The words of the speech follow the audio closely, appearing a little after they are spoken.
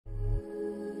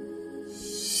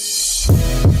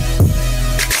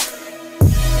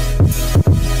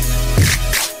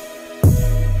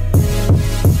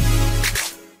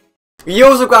Yo,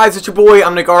 what's up guys, it's your boy,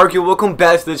 I'm NickArg. Welcome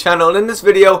back to the channel, and in this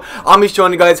video, I'm be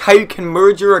showing you guys how you can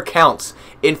merge your accounts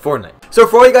in Fortnite. So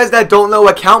for all you guys that don't know,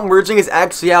 account merging is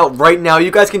actually out right now. You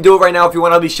guys can do it right now if you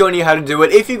want. I'll be showing you how to do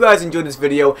it. If you guys enjoyed this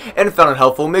video and found it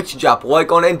helpful, make sure you drop a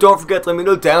like on it, and don't forget to let me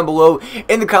know down below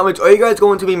in the comments, are you guys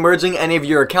going to be merging any of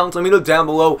your accounts? Let me know down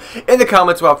below in the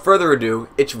comments. Without further ado,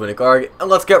 it's your boy NickArg, and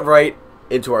let's get right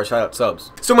into our shoutout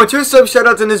subs. So my two sub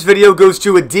shoutouts in this video goes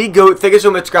to a D-Goat. Thank you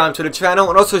so much for subscribing to the channel,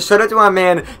 and also shout out to my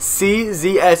man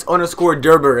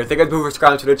CZS_Durburger. Thank you guys for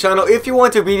subscribing to the channel. If you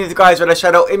want to be these guys that I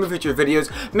shout out in my future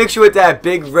videos, make sure you hit that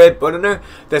big red button there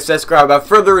that says subscribe. Without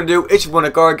further ado, it's your boy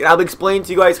NickArg, and I'll explain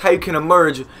to you guys how you can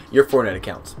merge your Fortnite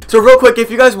accounts. So real quick,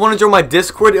 if you guys want to join my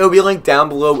Discord, it'll be linked down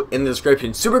below in the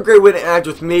description. Super great way to interact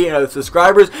with me and other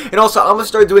subscribers, and also I'm gonna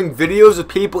start doing videos with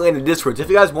people in the Discord. So if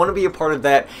you guys want to be a part of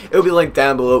that, it'll be linked down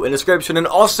below in the description. And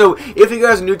also, if you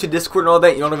guys are new to Discord and all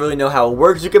that, you don't really know how it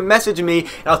works, you can message me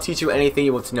and I'll teach you anything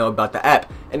you want to know about the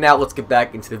app. And now let's get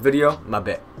back into the video, my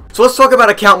bit. So let's talk about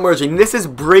account merging. This is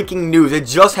breaking news. It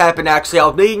just happened actually. I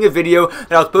was making a video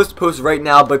that I was supposed to post right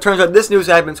now, but it turns out this news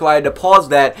happened, so I had to pause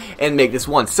that and make this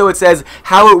one. So it says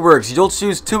how it works. You'll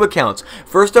choose two accounts.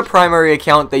 First, a primary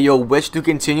account that you'll wish to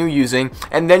continue using,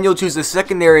 and then you'll choose a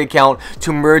secondary account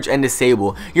to merge and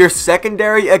disable. Your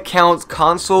secondary account's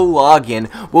console login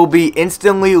will be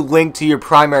instantly linked to your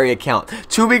primary account.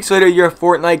 2 weeks later, your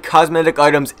Fortnite cosmetic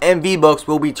items and V-Bucks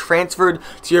will be transferred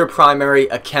to your primary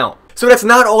account. So that's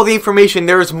not all the information.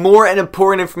 There is more and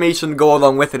important information to go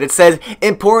along with it. It says,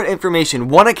 important information.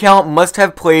 One account must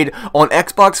have played on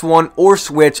Xbox One or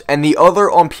Switch and the other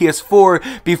on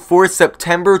PS4 before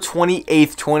September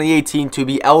 28th, 2018 to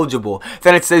be eligible.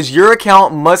 Then it says, your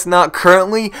account must not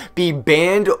currently be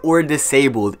banned or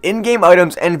disabled. In-game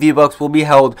items and V-Bucks will be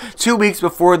held 2 weeks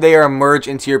before they are merged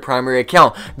into your primary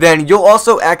account. Then you'll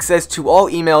also access to all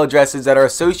email addresses that are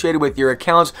associated with your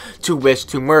accounts to wish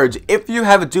to merge. If you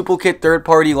have a duplicate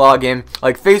third-party login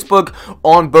like Facebook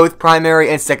on both primary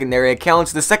and secondary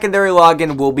accounts, the secondary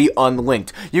login will be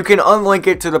unlinked. You can unlink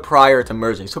it to the prior to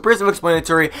merging. So pretty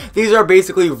self-explanatory. These are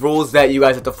basically rules that you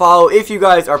guys have to follow if you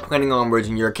guys are planning on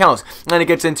merging your accounts. And it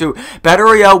gets into Battle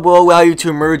Royale will allow you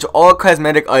to merge all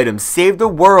cosmetic items. Save the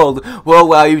World will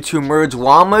allow you to merge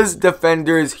llamas,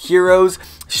 defenders, heroes,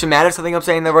 schematics, I think I'm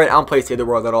saying that right. I don't play Save the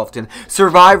World that often.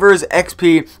 Survivors,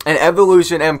 XP, and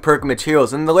evolution and perk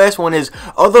materials. And the last one is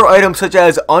other items such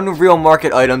as Unreal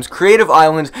Market items, Creative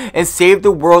Islands, and Save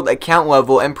the World account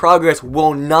level and progress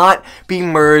will not be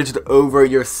merged over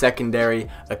your secondary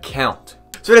account.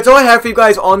 So that's all I have for you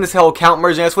guys on this whole account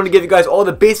merging. I just want to give you guys all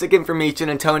the basic information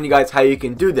and telling you guys how you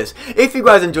can do this. If you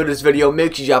guys enjoyed this video,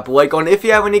 make sure you drop a like on it. If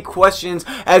you have any questions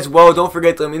as well, don't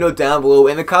forget to let me know down below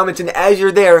in the comments. And as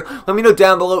you're there, let me know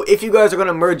down below if you guys are going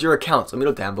to merge your accounts. Let me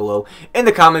know down below in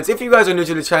the comments. If you guys are new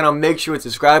to the channel, make sure to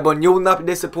subscribe on. You will not be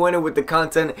disappointed with the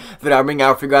content that I bring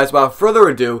out for you guys. Without further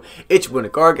ado, it's your boy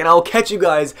NickArg, and I'll catch you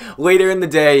guys later in the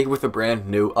day with a brand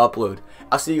new upload.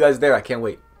 I'll see you guys there. I can't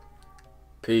wait.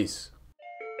 Peace.